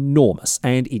enormous,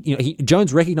 and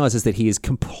Jones recognizes that he is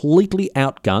completely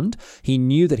outgunned. He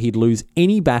knew that he'd lose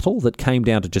any battle that came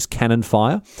down to just cannon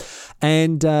fire.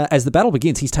 And as the battle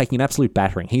begins, he's taking an absolute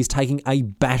battering. He's taking a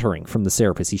battering from the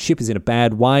Serapis. His ship is in a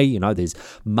bad way. There's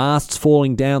masts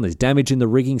falling down. There's damage in the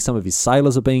rigging. Some of his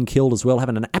sailors are being killed as well,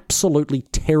 having an absolutely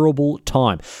terrible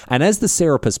time. And as the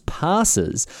Serapis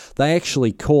passes, they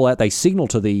actually call out. They signal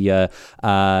to the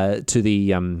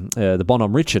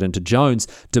Bonhomme Richard and to Jones,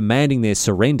 demanding their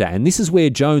surrender. And this is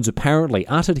where Jones apparently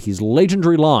uttered his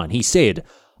legendary line. He said,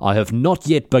 "I have not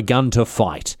yet begun to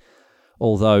fight."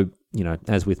 Although,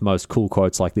 as with most cool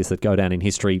quotes like this that go down in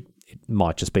history, it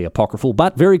might just be apocryphal,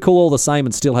 but very cool all the same,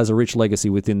 and still has a rich legacy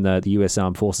within the US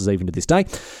Armed Forces even to this day.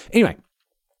 Anyway,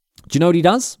 do you know what he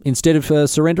does? Instead of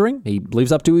surrendering, he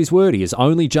lives up to his word. He has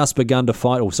only just begun to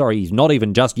fight. He's not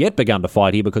even just yet begun to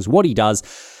fight here, because what he does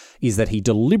is that he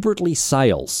deliberately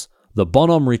sails the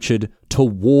Bonhomme Richard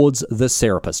towards the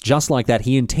Serapis. Just like that,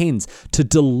 he intends to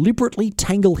deliberately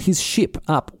tangle his ship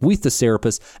up with the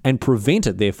Serapis and prevent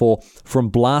it, therefore, from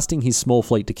blasting his small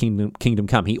fleet to Kingdom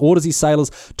Come. He orders his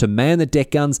sailors to man the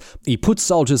deck guns. He puts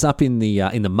soldiers up in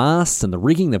the masts and the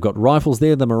rigging. They've got rifles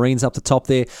there, the Marines up the top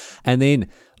there, and then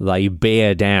they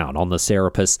bear down on the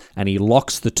Serapis, and he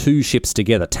locks the two ships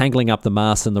together, tangling up the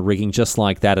mast and the rigging just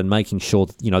like that, and making sure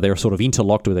that, they're sort of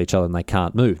interlocked with each other and they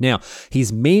can't move. Now,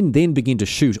 his men then begin to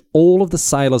shoot all of the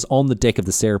sailors on the deck of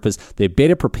the Serapis. They're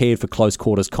better prepared for close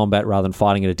quarters combat rather than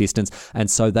fighting at a distance, and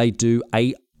so they do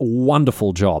a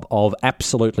wonderful job of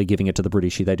absolutely giving it to the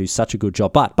British here. They do such a good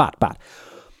job. But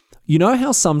you know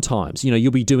how sometimes,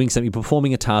 you'll be doing something,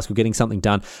 performing a task or getting something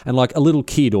done, and like a little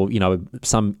kid or,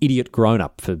 some idiot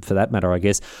grown-up, for that matter, I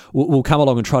guess, will come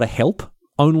along and try to help,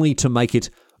 only to make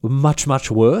it much,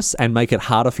 much worse and make it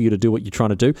harder for you to do what you're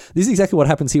trying to do. This is exactly what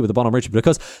happens here with the Bonhomme Richard,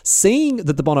 because seeing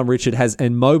that the Bonhomme Richard has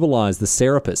immobilized the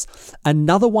Serapis,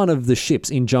 another one of the ships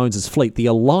in Jones's fleet, the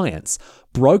Alliance,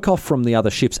 broke off from the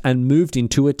other ships and moved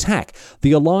into attack.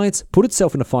 The Alliance put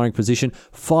itself in a firing position,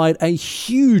 fired a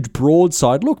huge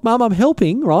broadside. Look, Mum, I'm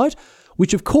helping, right?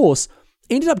 Which, of course,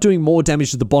 ended up doing more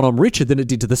damage to the Bonhomme Richard than it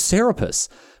did to the Serapis.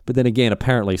 But then again,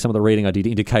 apparently, some of the reading I did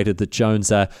indicated that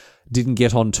Jones didn't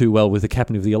get on too well with the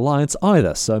captain of the Alliance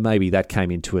either. So maybe that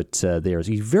came into it there.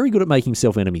 He's very good at making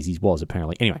himself enemies. He was,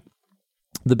 apparently. Anyway,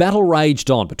 the battle raged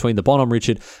on between the Bonhomme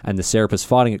Richard and the Serapis,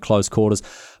 fighting at close quarters.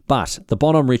 But the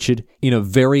Bonhomme Richard, in a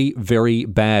very, very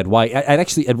bad way.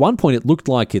 Actually, at one point, it looked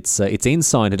like its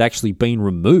ensign had actually been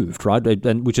removed, right?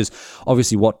 And which is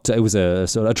obviously what it was a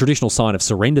sort of a traditional sign of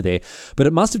surrender there. But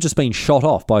it must have just been shot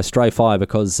off by stray fire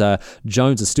because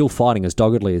Jones is still fighting as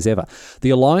doggedly as ever.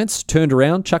 The Alliance turned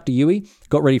around, chucked a Huey,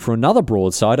 got ready for another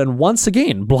broadside, and once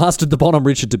again blasted the Bonhomme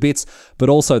Richard to bits, but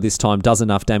also this time does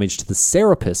enough damage to the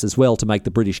Serapis as well to make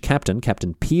the British captain,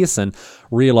 Captain Pearson,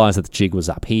 realise that the jig was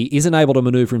up. He isn't able to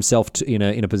manoeuvre himself in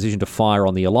a position to fire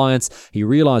on the Alliance. He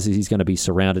realises he's going to be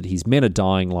surrounded. His men are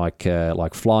dying like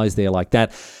flies there, like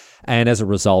that. And as a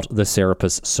result, the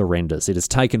Serapis surrenders. It is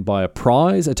taken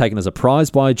as a prize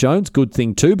by Jones. Good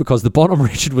thing too, because the Bonhomme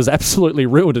Richard was absolutely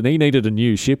ruined and he needed a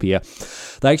new ship here.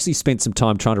 They actually spent some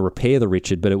time trying to repair the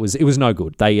Richard, but it was no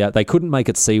good. They couldn't make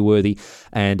it seaworthy,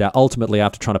 and ultimately,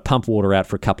 after trying to pump water out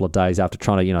for a couple of days, after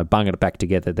trying to bung it back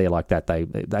together there like that,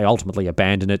 they ultimately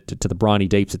abandon it to the briny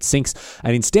deeps. It sinks,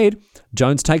 and instead,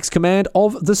 Jones takes command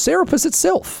of the Serapis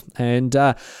itself. And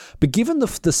but given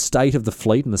the state of the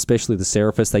fleet, and especially the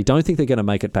Serapis, they don't think they're going to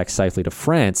make it back safely to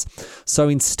France. So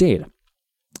instead,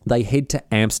 they head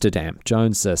to Amsterdam.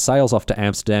 Jones sails off to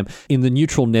Amsterdam in the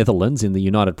neutral Netherlands, in the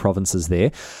United Provinces there,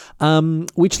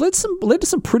 which led to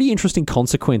some pretty interesting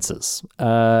consequences.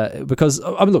 Because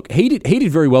look, he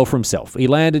did very well for himself. He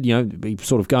landed, he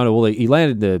sort of going to he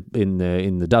landed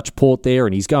in the Dutch port there,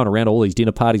 and he's going around all these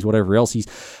dinner parties, whatever else. He's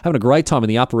having a great time in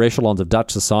the upper echelons of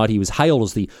Dutch society. He was hailed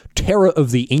as the terror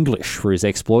of the English for his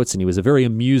exploits, and he was a very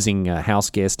amusing house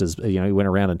guest. As he went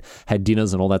around and had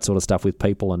dinners and all that sort of stuff with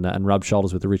people, and rubbed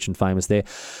shoulders with the rich and famous there.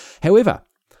 However,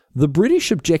 the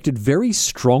British objected very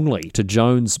strongly to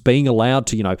Jones being allowed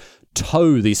to,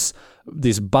 tow this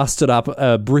busted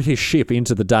up British ship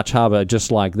into the Dutch harbour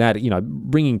just like that,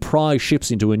 bringing prize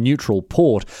ships into a neutral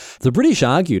port. The British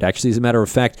argued, actually, as a matter of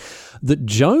fact, that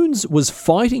Jones was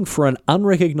fighting for an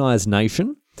unrecognised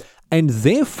nation and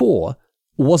therefore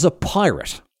was a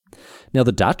pirate. Now,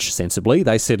 the Dutch, sensibly,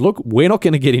 they said, look, we're not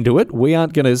going to get into it. We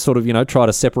aren't going to sort of, try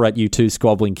to separate you two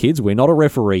squabbling kids. We're not a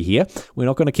referee here. We're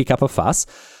not going to kick up a fuss.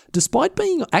 Despite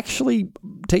being actually,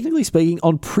 technically speaking,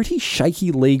 on pretty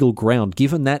shaky legal ground,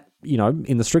 given that,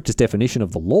 in the strictest definition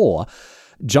of the law,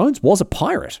 Jones was a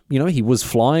pirate. He was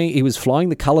flying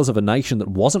the colours of a nation that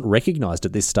wasn't recognised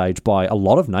at this stage by a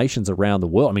lot of nations around the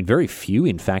world. I mean, very few,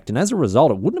 in fact. And as a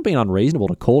result, it wouldn't have been unreasonable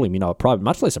to call him, a private,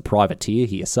 much less a privateer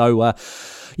here. So,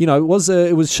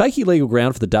 it was shaky legal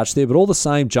ground for the Dutch there, but all the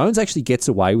same, Jones actually gets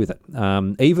away with it.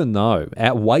 Even though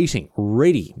waiting,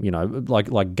 ready,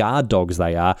 like guard dogs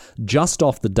they are, just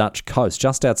off the Dutch coast,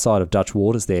 just outside of Dutch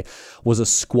waters there, was a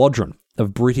squadron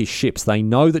of British ships. They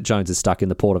know that Jones is stuck in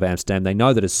the port of Amsterdam. They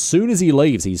know that as soon as he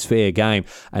leaves, he's fair game,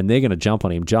 and they're going to jump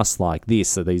on him just like this.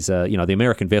 So these, the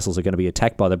American vessels are going to be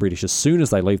attacked by the British as soon as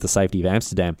they leave the safety of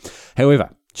Amsterdam.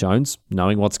 However, Jones,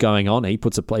 knowing what's going on, he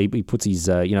puts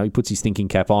his thinking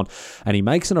cap on, and he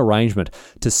makes an arrangement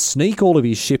to sneak all of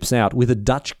his ships out with a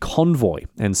Dutch convoy.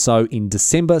 And so in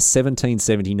December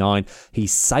 1779, he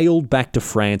sailed back to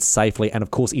France safely, and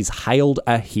of course is hailed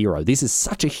a hero. This is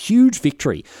such a huge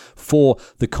victory for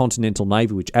the Continental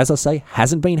Navy, which, as I say,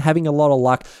 hasn't been having a lot of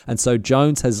luck. And so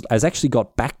Jones has actually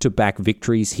got back-to-back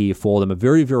victories here for them. A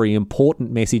very, very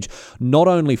important message, not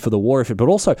only for the war effort, but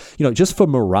also, just for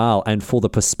morale and for the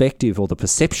perspective, or the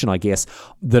perception, I guess,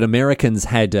 that Americans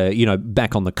had,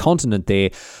 back on the continent there,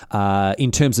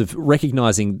 in terms of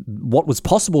recognising what was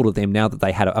possible to them now that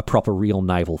they had a proper, real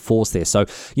naval force there. So,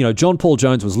 John Paul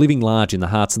Jones was living large in the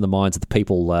hearts and the minds of the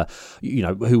people,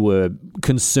 who were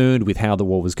concerned with how the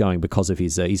war was going because of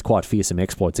his quite fearsome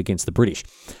exploits against the British.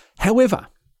 However,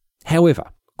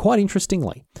 quite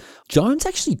interestingly, Jones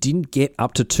actually didn't get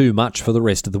up to too much for the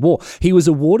rest of the war. He was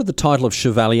awarded the title of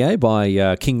Chevalier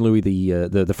by King Louis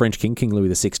the French King, King Louis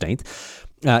XVI.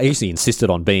 He actually insisted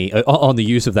on the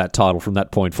use of that title from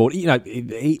that point forward.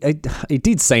 It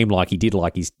did seem like he did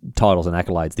like his titles and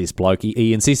accolades. This bloke,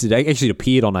 he insisted. Actually, it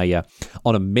appeared on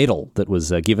a medal that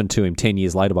was given to him 10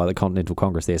 years later by the Continental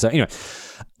Congress there. So anyway,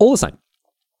 all the same,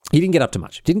 he didn't get up to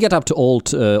much. Didn't get up to all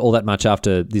that much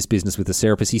after this business with the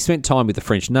Serapis. He spent time with the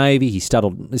French Navy. He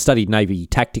studied Navy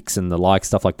tactics and the like,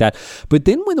 stuff like that. But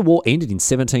then when the war ended in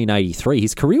 1783,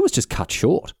 his career was just cut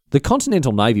short. the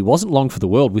Continental Navy wasn't long for the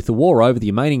world. With the war over,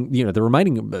 the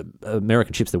remaining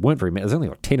American ships, there weren't very many. There's only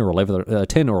like 10 or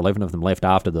 11 of them left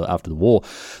after the war.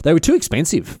 They were too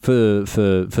expensive for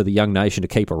the young nation to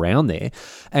keep around there,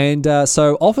 and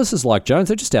so officers like Jones,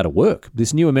 they're just out of work.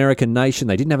 This new American nation,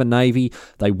 they didn't have a navy.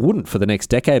 They wouldn't for the next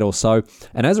decade or so,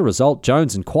 and as a result,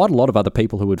 Jones and quite a lot of other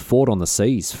people who had fought on the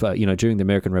seas for, during the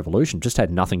American Revolution just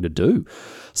had nothing to do.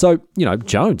 So,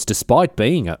 Jones, despite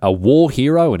being a war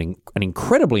hero and an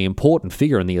incredibly important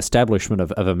figure in the establishment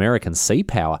of American sea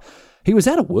power, he was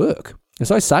out of work.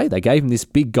 As I say, they gave him this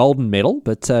big golden medal,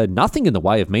 but nothing in the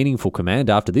way of meaningful command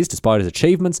after this, despite his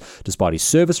achievements, despite his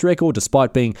service record,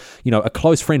 despite being, a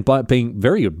close friend, by being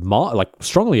very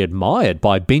strongly admired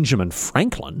by Benjamin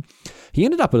Franklin. He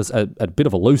ended up at a bit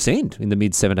of a loose end in the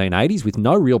mid-1780s with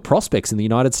no real prospects in the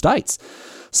United States.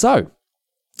 So,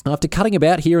 after cutting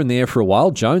about here and there for a while,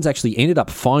 Jones actually ended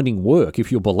up finding work,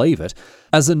 if you'll believe it,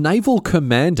 as a naval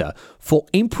commander for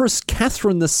Empress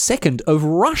Catherine II of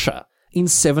Russia in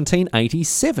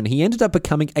 1787. He ended up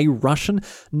becoming a Russian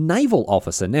naval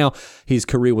officer. Now, his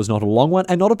career was not a long one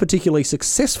and not a particularly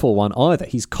successful one either.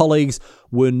 His colleagues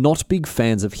were not big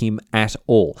fans of him at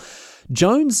all.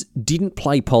 Jones didn't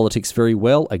play politics very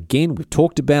well. Again, we've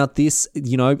talked about this,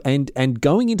 and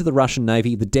going into the Russian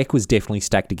Navy, the deck was definitely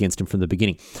stacked against him from the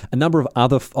beginning. A number of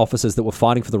other officers that were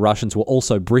fighting for the Russians were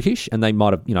also British, and they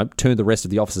might have, turned the rest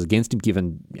of the officers against him,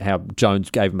 given how Jones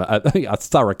gave him a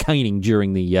thorough caning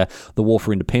during the War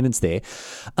for Independence there.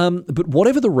 But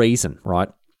whatever the reason, right,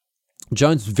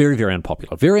 Jones was very, very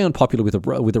unpopular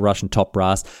with the Russian top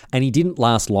brass, and he didn't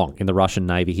last long in the Russian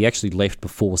Navy. He actually left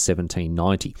before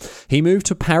 1790. He moved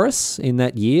to Paris in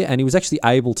that year, and he was actually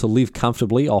able to live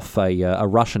comfortably off a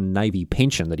Russian Navy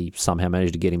pension that he somehow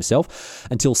managed to get himself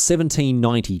until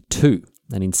 1792.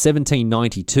 And in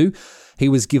 1792, he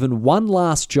was given one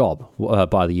last job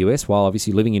by the US while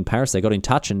obviously living in Paris. They got in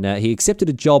touch, and he accepted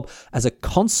a job as a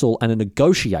consul and a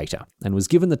negotiator, and was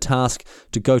given the task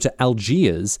to go to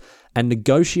Algiers and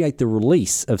negotiate the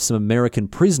release of some American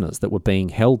prisoners that were being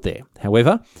held there.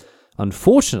 However,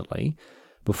 unfortunately,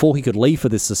 before he could leave for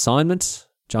this assignment,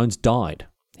 Jones died.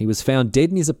 He was found dead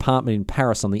in his apartment in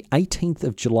Paris on the 18th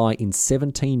of July in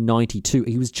 1792.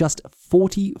 He was just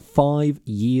 45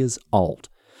 years old.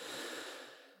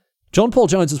 John Paul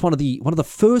Jones was one of the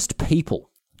first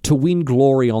people to win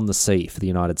glory on the sea for the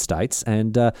United States,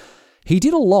 and he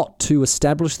did a lot to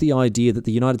establish the idea that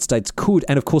the United States could,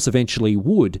 and of course eventually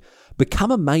would, become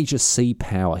a major sea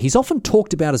power. He's often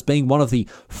talked about as being one of the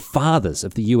fathers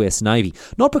of the US Navy,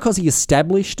 not because he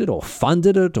established it or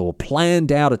funded it or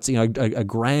planned out its a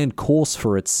grand course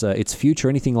for its future,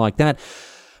 anything like that,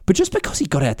 but just because he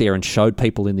got out there and showed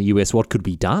people in the US what could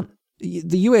be done.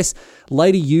 The US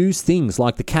later used things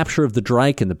like the capture of the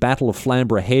Drake and the Battle of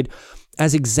Flamborough Head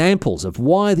as examples of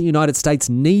why the United States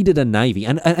needed a navy.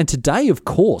 And today, of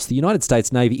course, the United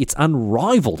States Navy, it's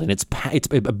unrivaled in its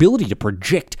ability to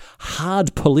project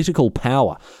hard political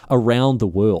power around the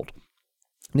world.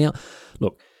 Now,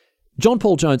 look, John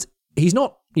Paul Jones, he's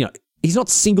not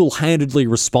single-handedly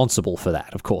responsible for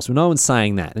that, of course. No one's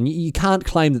saying that. And you can't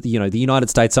claim that the United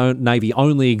States Navy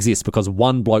only exists because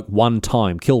one bloke one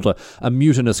time killed a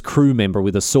mutinous crew member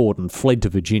with a sword and fled to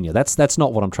Virginia. That's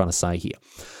not what I'm trying to say here.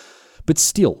 But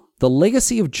still, the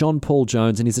legacy of John Paul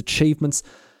Jones and his achievements,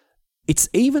 it's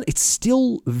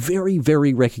still very,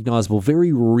 very recognisable,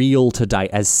 very real today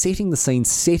as setting the scene,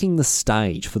 setting the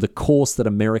stage for the course that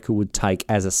America would take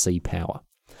as a sea power.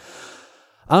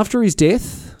 After his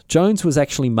death, Jones was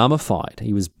actually mummified.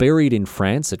 He was buried in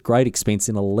France at great expense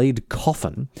in a lead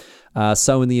coffin.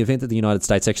 So in the event that the United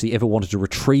States actually ever wanted to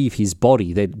retrieve his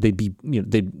body, they'd be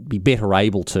better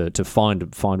able to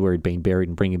find where he'd been buried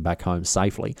and bring him back home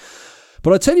safely.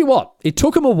 But I tell you what, it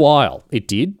took him a while. It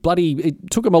did.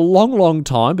 It took him a long, long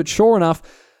time. But sure enough,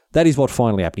 that is what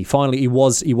finally happened. He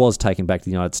was taken back to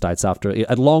the United States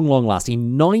at long, long last.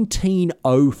 In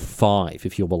 1905,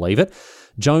 if you'll believe it,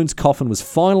 Jones' coffin was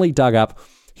finally dug up.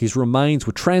 His remains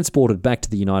were transported back to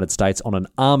the United States on an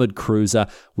armoured cruiser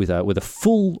with a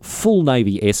full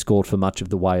Navy escort for much of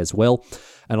the way as well.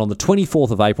 And on the 24th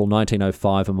of April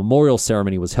 1905, a memorial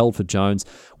ceremony was held for Jones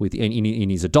in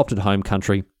his adopted home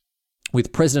country,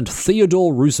 with President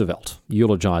Theodore Roosevelt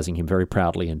eulogising him very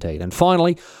proudly indeed. And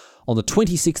finally, on the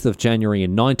 26th of January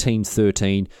in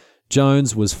 1913,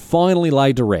 Jones was finally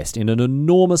laid to rest in an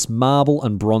enormous marble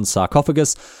and bronze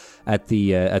sarcophagus at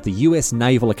the US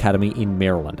Naval Academy in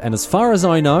Maryland. And as far as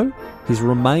I know, his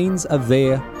remains are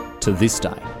there to this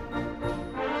day.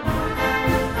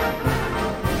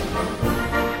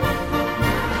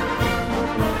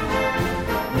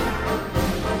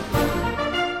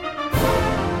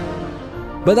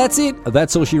 But that's it.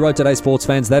 That's all she wrote today, sports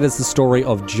fans. That is the story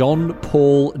of John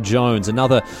Paul Jones.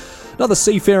 Another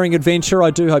seafaring adventure. I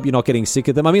do hope you're not getting sick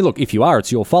of them. I mean, look, if you are,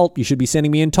 it's your fault. You should be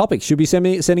sending me in topics. Should be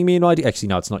sending me in ideas. Actually,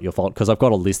 no, it's not your fault because I've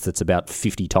got a list that's about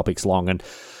 50 topics long, and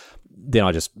then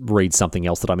I just read something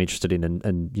else that I'm interested in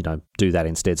and do that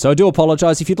instead. So I do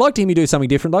apologise. If you'd like to hear me do something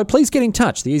different, though, please get in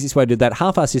touch. The easiest way to do that,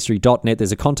 halfarsedhistory.net.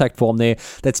 There's a contact form there.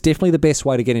 That's definitely the best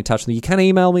way to get in touch with me. You can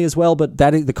email me as well, but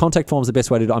the contact form is the best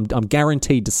way to do it. I'm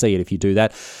guaranteed to see it if you do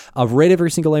that. I've read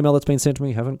every single email that's been sent to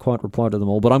me. Haven't quite replied to them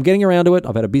all, but I'm getting around to it.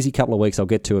 I've had a busy couple of weeks. I'll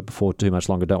get to it before too much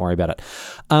longer. Don't worry about it.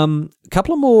 A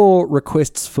couple of more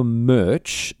requests for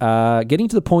merch. Getting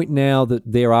to the point now that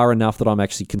there are enough that I'm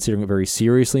actually considering it very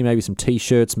seriously. Maybe some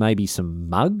T-shirts, maybe some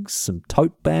mugs, some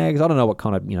tote bags. I don't know what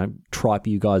kind of, tripe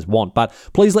you guys want, but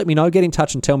please let me know. Get in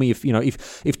touch and tell me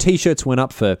if T-shirts went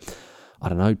up for, I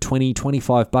don't know, $20,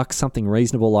 $25, something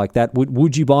reasonable like that.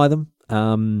 Would you buy them?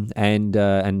 And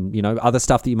other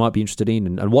stuff that you might be interested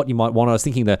in and what you might want. I was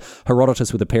thinking the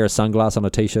Herodotus with a pair of sunglasses on a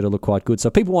T-shirt will look quite good. So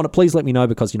if people want it, please let me know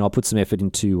because, I'll put some effort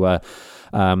into,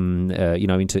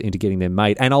 into getting them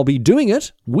made. And I'll be doing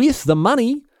it with the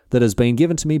money that has been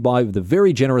given to me by the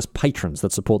very generous patrons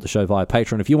that support the show via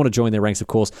Patreon. If you want to join their ranks, of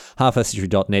course,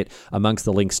 halfarsedhistory.net, amongst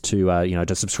the links to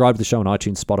to subscribe to the show on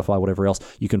iTunes, Spotify, whatever else,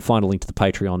 you can find a link to the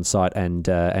Patreon site and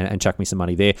chuck me some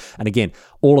money there. And again,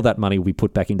 all of that money will be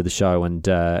put back into the show, and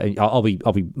I'll be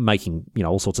making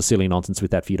all sorts of silly nonsense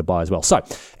with that for you to buy as well. So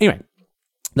anyway,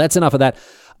 that's enough of that.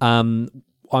 I'm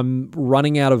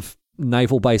running out of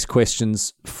naval-based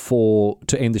questions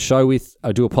to end the show with.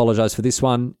 I do apologise for this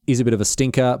one. Is a bit of a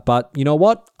stinker, but you know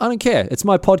what? I don't care. It's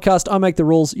my podcast. I make the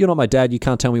rules. You're not my dad. You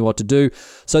can't tell me what to do.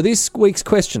 So this week's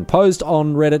question, posed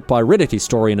on Reddit by Reddit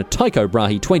historian Tycho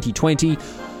Brahe 2020.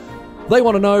 They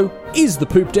want to know, is the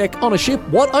poop deck on a ship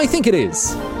what I think it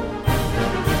is?